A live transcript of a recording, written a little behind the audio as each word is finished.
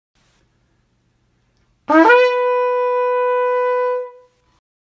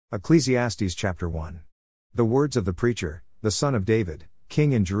Ecclesiastes chapter 1. The words of the preacher, the son of David,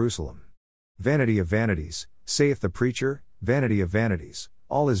 king in Jerusalem. Vanity of vanities, saith the preacher, vanity of vanities,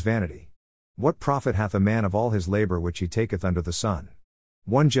 all is vanity. What profit hath a man of all his labor which he taketh under the sun?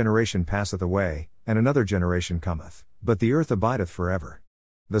 One generation passeth away, and another generation cometh, but the earth abideth forever.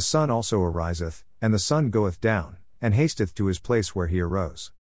 The sun also ariseth, and the sun goeth down, and hasteth to his place where he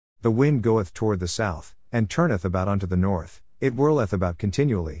arose. The wind goeth toward the south, and turneth about unto the north, it whirleth about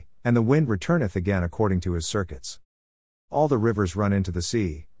continually, and the wind returneth again according to his circuits. All the rivers run into the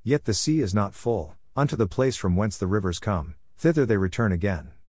sea, yet the sea is not full, unto the place from whence the rivers come, thither they return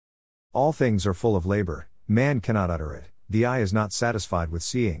again. All things are full of labor, man cannot utter it, the eye is not satisfied with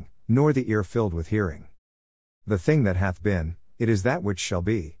seeing, nor the ear filled with hearing. The thing that hath been, it is that which shall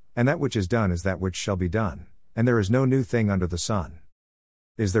be, and that which is done is that which shall be done, and there is no new thing under the sun.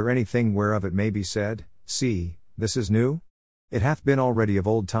 Is there anything whereof it may be said, See, this is new? It hath been already of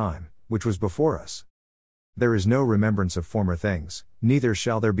old time, which was before us. There is no remembrance of former things, neither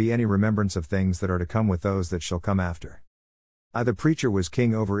shall there be any remembrance of things that are to come with those that shall come after. I the preacher was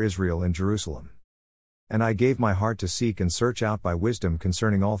king over Israel in Jerusalem. And I gave my heart to seek and search out by wisdom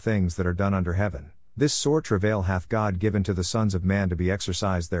concerning all things that are done under heaven. This sore travail hath God given to the sons of man to be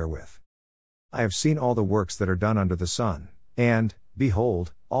exercised therewith. I have seen all the works that are done under the sun, and,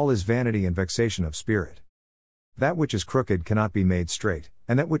 behold, all is vanity and vexation of spirit. That which is crooked cannot be made straight,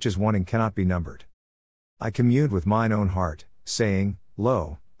 and that which is wanting cannot be numbered. I communed with mine own heart, saying,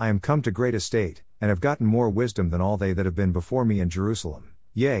 Lo, I am come to great estate, and have gotten more wisdom than all they that have been before me in Jerusalem.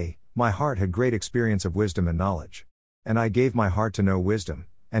 Yea, my heart had great experience of wisdom and knowledge. And I gave my heart to know wisdom,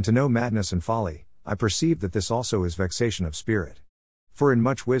 and to know madness and folly. I perceived that this also is vexation of spirit. For in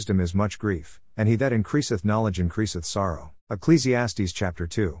much wisdom is much grief, and he that increaseth knowledge increaseth sorrow. Ecclesiastes chapter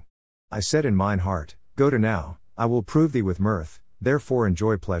 2. I said in mine heart, Go to now, I will prove thee with mirth, therefore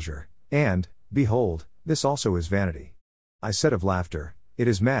enjoy pleasure, and, behold, this also is vanity. I said of laughter, It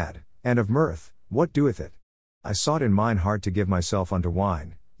is mad, and of mirth, what doeth it? I sought in mine heart to give myself unto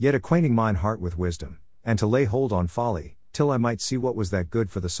wine, yet acquainting mine heart with wisdom, and to lay hold on folly, till I might see what was that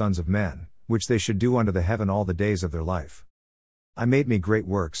good for the sons of men, which they should do unto the heaven all the days of their life. I made me great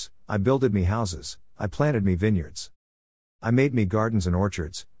works, I builded me houses, I planted me vineyards. I made me gardens and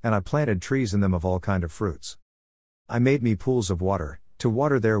orchards, and I planted trees in them of all kind of fruits. I made me pools of water, to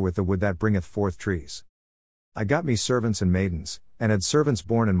water therewith the wood that bringeth forth trees. I got me servants and maidens, and had servants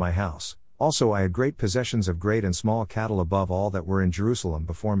born in my house, also I had great possessions of great and small cattle above all that were in Jerusalem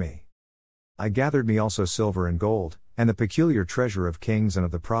before me. I gathered me also silver and gold, and the peculiar treasure of kings and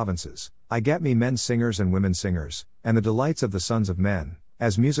of the provinces. I gat me men singers and women singers, and the delights of the sons of men,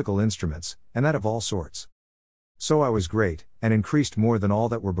 as musical instruments, and that of all sorts. So I was great, and increased more than all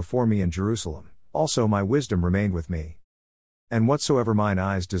that were before me in Jerusalem. Also my wisdom remained with me. And whatsoever mine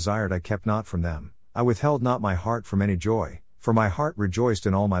eyes desired I kept not from them, I withheld not my heart from any joy, for my heart rejoiced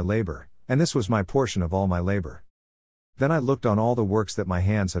in all my labor, and this was my portion of all my labor. Then I looked on all the works that my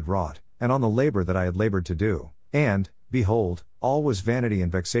hands had wrought, and on the labor that I had labored to do, and, behold, all was vanity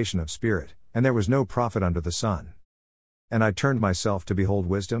and vexation of spirit, and there was no profit under the sun. And I turned myself to behold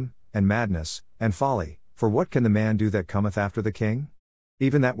wisdom, and madness, and folly, for what can the man do that cometh after the king?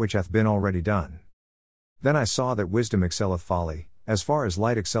 Even that which hath been already done. Then I saw that wisdom excelleth folly, as far as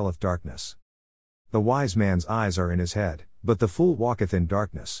light excelleth darkness. The wise man's eyes are in his head, but the fool walketh in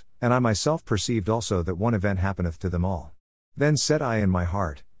darkness, and I myself perceived also that one event happeneth to them all. Then said I in my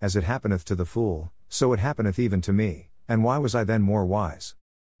heart, As it happeneth to the fool, so it happeneth even to me, and why was I then more wise?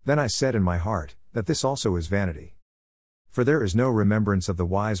 Then I said in my heart, that this also is vanity. For there is no remembrance of the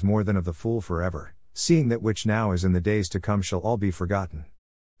wise more than of the fool forever, seeing that which now is in the days to come shall all be forgotten.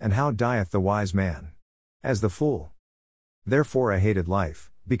 And how dieth the wise man? As the fool. Therefore I hated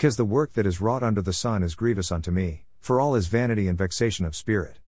life, because the work that is wrought under the sun is grievous unto me, for all is vanity and vexation of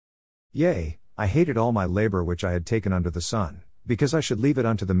spirit. Yea, I hated all my labor which I had taken under the sun, because I should leave it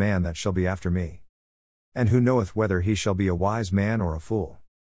unto the man that shall be after me. And who knoweth whether he shall be a wise man or a fool?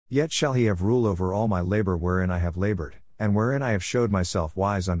 Yet shall he have rule over all my labor wherein I have labored, and wherein I have showed myself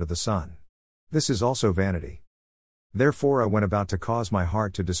wise under the sun. This is also vanity. Therefore I went about to cause my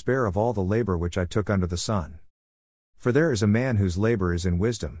heart to despair of all the labor which I took under the sun. For there is a man whose labor is in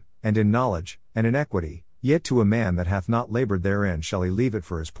wisdom, and in knowledge, and in equity, yet to a man that hath not labored therein shall he leave it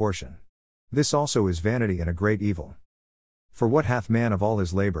for his portion. This also is vanity and a great evil. For what hath man of all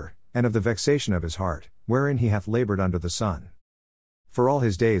his labor, and of the vexation of his heart, wherein he hath labored under the sun? For all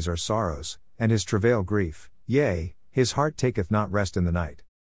his days are sorrows, and his travail grief, yea, his heart taketh not rest in the night.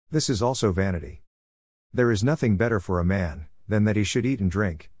 This is also vanity. There is nothing better for a man, than that he should eat and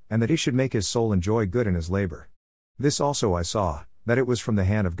drink, and that he should make his soul enjoy good in his labor. This also I saw, that it was from the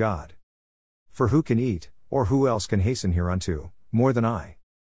hand of God. For who can eat, or who else can hasten hereunto, more than I?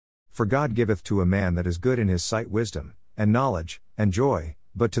 For God giveth to a man that is good in his sight wisdom, and knowledge, and joy,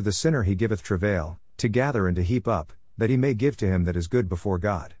 but to the sinner he giveth travail, to gather and to heap up, that he may give to him that is good before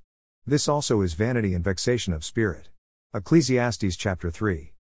God. This also is vanity and vexation of spirit. Ecclesiastes chapter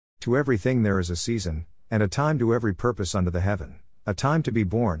 3. To everything there is a season, and a time to every purpose under the heaven, a time to be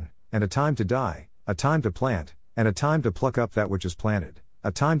born, and a time to die, a time to plant, and a time to pluck up that which is planted,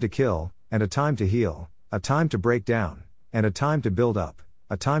 a time to kill, and a time to heal, a time to break down, and a time to build up,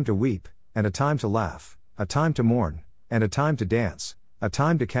 a time to weep, and a time to laugh, a time to mourn, and a time to dance, a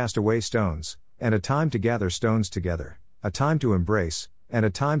time to cast away stones, and a time to gather stones together, a time to embrace, and a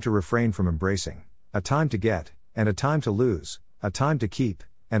time to refrain from embracing, a time to get, and a time to lose, a time to keep,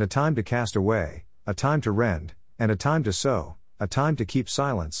 and a time to cast away, a time to rend, and a time to sow, a time to keep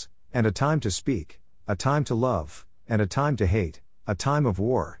silence, and a time to speak, a time to love, and a time to hate, a time of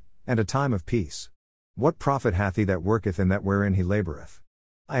war, and a time of peace. What profit hath he that worketh in that wherein he laboureth?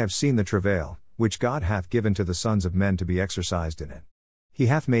 I have seen the travail, which God hath given to the sons of men to be exercised in it. He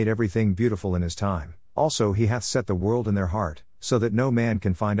hath made everything beautiful in his time, also he hath set the world in their heart, so that no man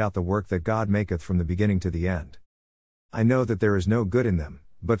can find out the work that God maketh from the beginning to the end. I know that there is no good in them,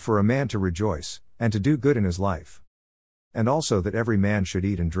 but for a man to rejoice, and to do good in his life. And also that every man should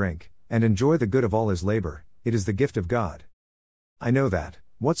eat and drink, and enjoy the good of all his labor, it is the gift of God. I know that,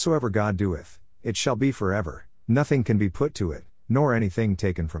 whatsoever God doeth, it shall be forever, nothing can be put to it, nor anything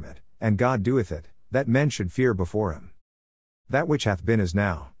taken from it, and God doeth it, that men should fear before him. That which hath been is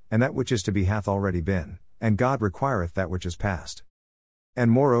now, and that which is to be hath already been, and God requireth that which is past.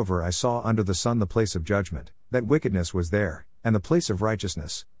 And moreover I saw under the sun the place of judgment, that wickedness was there, and the place of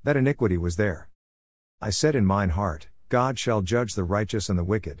righteousness, that iniquity was there. I said in mine heart, God shall judge the righteous and the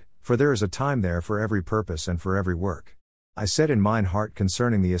wicked, for there is a time there for every purpose and for every work. I said in mine heart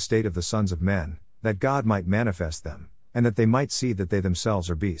concerning the estate of the sons of men, that God might manifest them, and that they might see that they themselves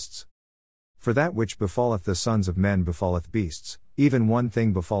are beasts. For that which befalleth the sons of men befalleth beasts, even one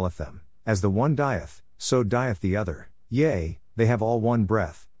thing befalleth them, as the one dieth, so dieth the other, yea, they have all one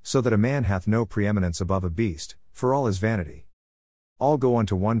breath, so that a man hath no preeminence above a beast, for all is vanity. All go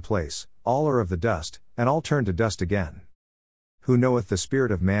unto one place, all are of the dust, and all turn to dust again. Who knoweth the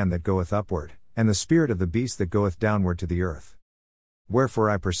spirit of man that goeth upward, and the spirit of the beast that goeth downward to the earth? Wherefore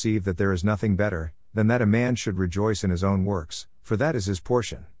I perceive that there is nothing better, than that a man should rejoice in his own works, for that is his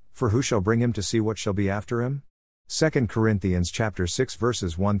portion, for who shall bring him to see what shall be after him? 2 Corinthians chapter 6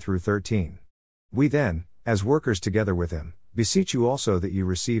 verses 1 through 13. We then, as workers together with him, beseech you also that ye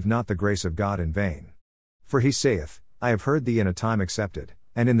receive not the grace of God in vain. For he saith, I have heard thee in a time accepted,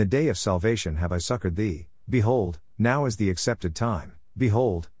 and in the day of salvation have I succored thee. Behold, now is the accepted time,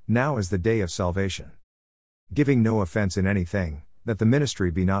 behold, now is the day of salvation. Giving no offense in anything, that the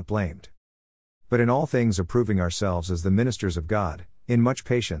ministry be not blamed. But in all things approving ourselves as the ministers of God, in much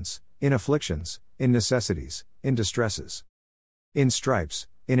patience, in afflictions, in necessities, in distresses, in stripes,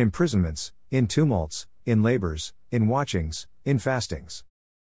 in imprisonments, in tumults, in labors, in watchings, in fastings.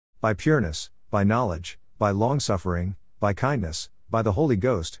 By pureness, by knowledge, by longsuffering, by kindness, by the Holy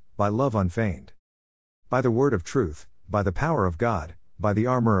Ghost, by love unfeigned. By the word of truth, by the power of God, by the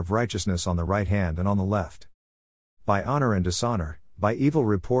armor of righteousness on the right hand and on the left. By honor and dishonor, by evil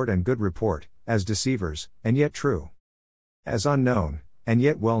report and good report, as deceivers, and yet true. As unknown, and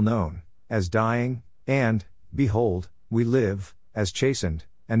yet well known, as dying, and, behold, we live, as chastened,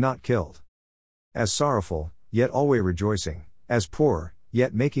 and not killed. As sorrowful, yet always rejoicing, as poor,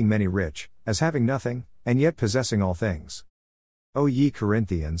 yet making many rich, as having nothing, and yet possessing all things. O ye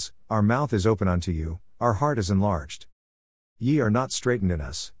Corinthians, our mouth is open unto you, our heart is enlarged. Ye are not straitened in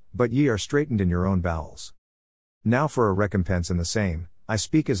us, but ye are straitened in your own bowels. Now for a recompense in the same, I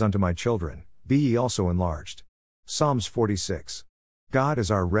speak as unto my children, be ye also enlarged. Psalms 46. God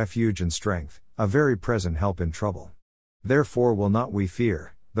is our refuge and strength, a very present help in trouble. Therefore will not we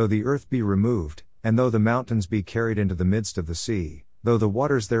fear, though the earth be removed, and though the mountains be carried into the midst of the sea, though the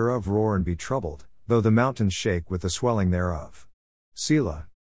waters thereof roar and be troubled, though the mountains shake with the swelling thereof. Selah.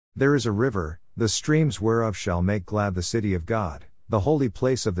 There is a river, the streams whereof shall make glad the city of God, the holy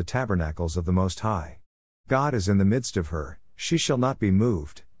place of the tabernacles of the Most High. God is in the midst of her, she shall not be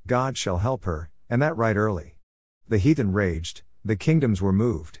moved, God shall help her, and that right early. The heathen raged, the kingdoms were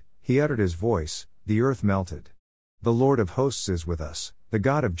moved, he uttered his voice, the earth melted. The Lord of hosts is with us, the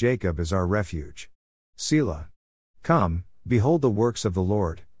God of Jacob is our refuge. Selah. Come, behold the works of the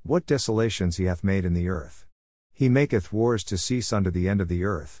Lord, what desolations he hath made in the earth. He maketh wars to cease unto the end of the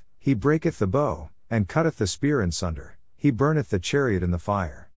earth, he breaketh the bow, and cutteth the spear in sunder, he burneth the chariot in the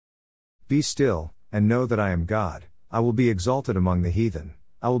fire. Be still, and know that I am God, I will be exalted among the heathen,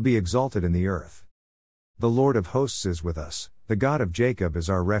 I will be exalted in the earth. The Lord of hosts is with us, the God of Jacob is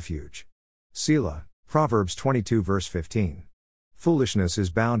our refuge. Selah. Proverbs 22 verse 15. Foolishness is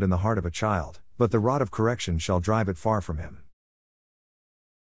bound in the heart of a child, but the rod of correction shall drive it far from him.